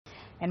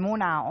And more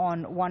now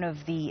on one of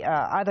the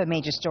other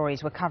major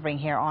stories we're covering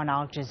here on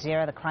Al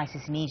Jazeera, the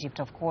crisis in Egypt,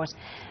 of course,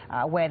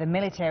 where the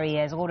military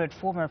has ordered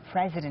former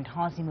President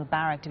Hosni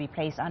Mubarak to be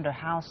placed under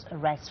house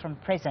arrest from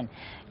prison.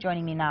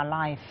 Joining me now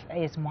live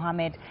is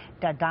Mohamed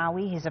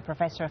Daadaoui. He's a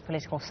professor of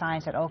political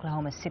science at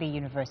Oklahoma City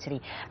University.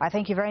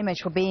 Thank you very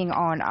much for being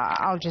on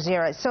Al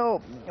Jazeera.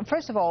 So,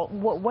 first of all,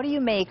 what do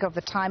you make of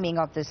the timing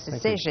of this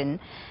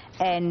decision?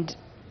 And,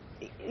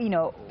 you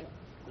know,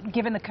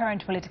 given the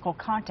current political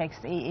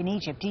context in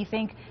Egypt, do you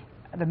think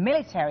the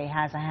military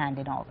has a hand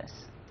in all this?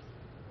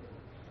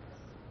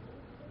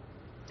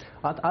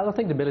 I don't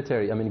think the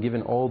military, I mean,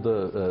 given all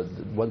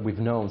what we've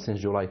known since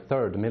July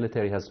 3rd, the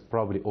military has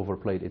probably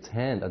overplayed its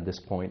hand at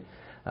this point.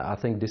 I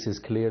think this is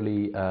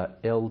clearly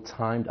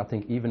ill-timed, I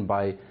think even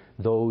by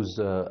those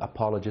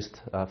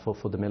apologists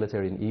for the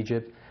military in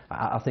Egypt.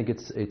 I think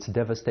it's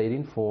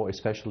devastating,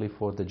 especially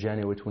for the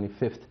January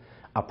 25th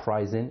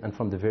uprising, and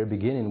from the very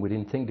beginning we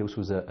didn't think this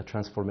was a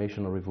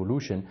transformational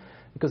revolution,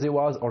 because it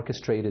was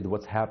orchestrated.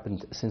 What's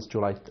happened since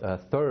July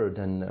 3rd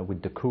and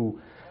with the coup,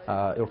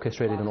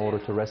 orchestrated in order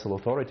to wrestle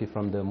authority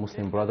from the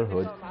Muslim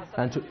Brotherhood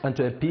and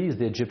to appease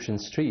the Egyptian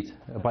street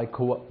by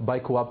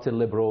co-opted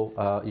liberal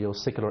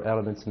secular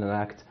elements in an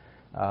act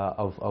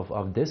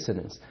of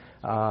dissonance,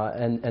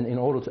 and in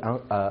order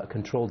to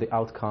control the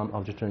outcome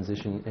of the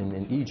transition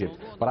in Egypt.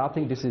 But I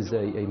think this is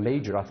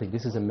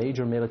a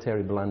major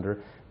military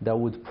blunder that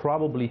would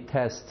probably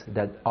test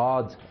that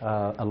odd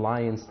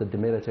alliance that the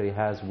military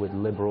has with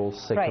liberal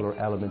secular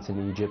elements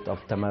in Egypt of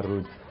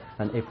Tamarrud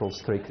and April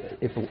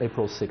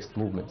 6th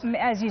movement.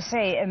 As you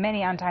say,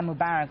 many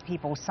anti-Mubarak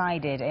people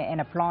sided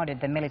and applauded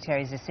the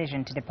military's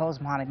decision to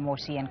depose Mohamed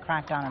Morsi and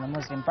crack down on the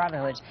Muslim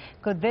Brotherhood.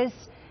 Could this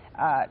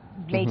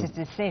latest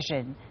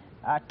decision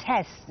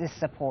test this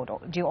support, or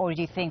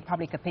do you think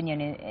public opinion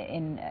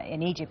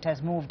in Egypt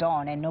has moved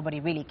on and nobody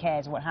really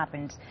cares what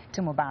happens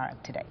to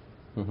Mubarak today?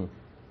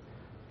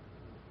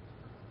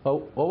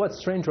 Well, what's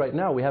strange right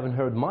now, we haven't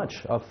heard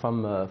much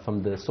from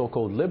the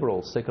so-called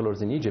liberal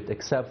seculars in Egypt,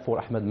 except for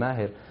Ahmed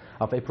Maher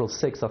of April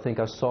 6th. I think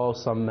I saw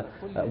some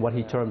what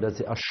he termed as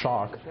a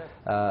shock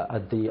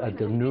at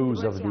the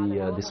news of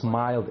this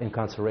mild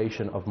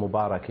incarceration of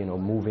Mubarak,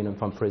 moving him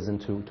from prison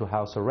to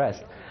house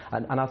arrest.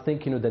 And I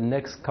think the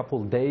next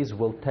couple of days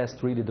will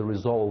test really the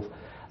resolve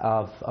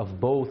of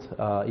both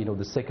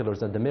the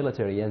seculars and the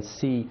military, and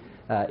see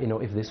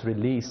if this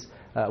release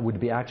would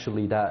be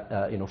actually that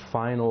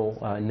final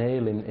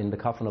nail in the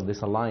coffin of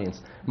this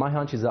alliance. My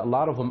hunch is that a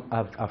lot of them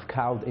have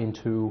cowed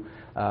into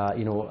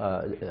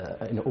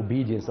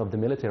obedience of the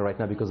military right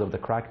now because of the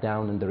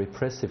crackdown and the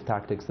repressive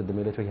tactics that the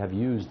military have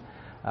used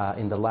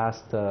in the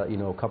last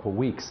couple of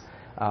weeks.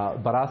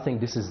 But I think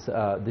this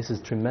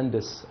is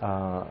tremendous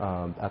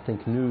I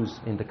think news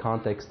in the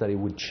context that it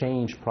would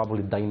change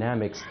probably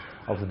dynamics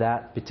of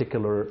that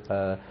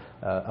particular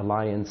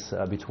alliance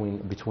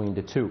between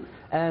the two.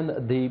 And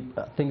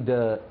I think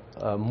the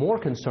more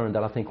concern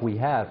that I think we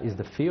have is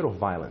the fear of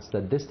violence,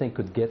 that this thing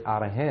could get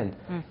out of hand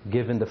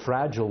given the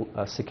fragile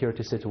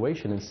security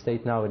situation and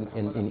state now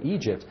in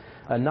Egypt.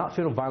 Not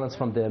fear of violence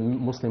from the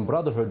Muslim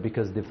Brotherhood,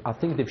 because I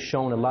think they've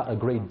shown a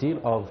great deal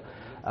of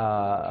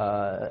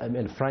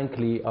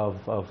frankly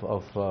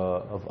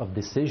of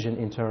decision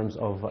in terms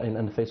of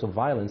in the face of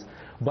violence,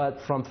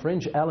 but from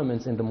fringe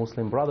elements in the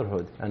Muslim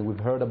Brotherhood. And we've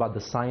heard about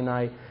the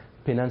Sinai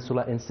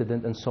Peninsula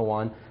incident and so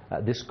on.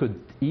 This could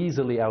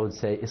easily, I would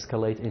say,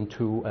 escalate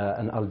into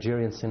an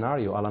Algerian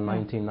scenario a la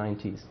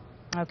 1990s.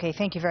 Okay,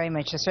 thank you very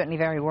much. It's certainly a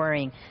very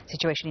worrying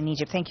situation in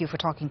Egypt. Thank you for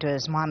talking to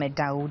us, Mohamed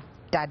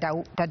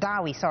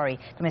Daadaoui, sorry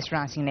for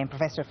mispronouncing your name,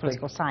 professor of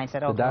political science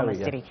at Oklahoma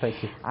City.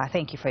 Thank you.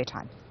 Thank you for your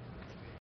time.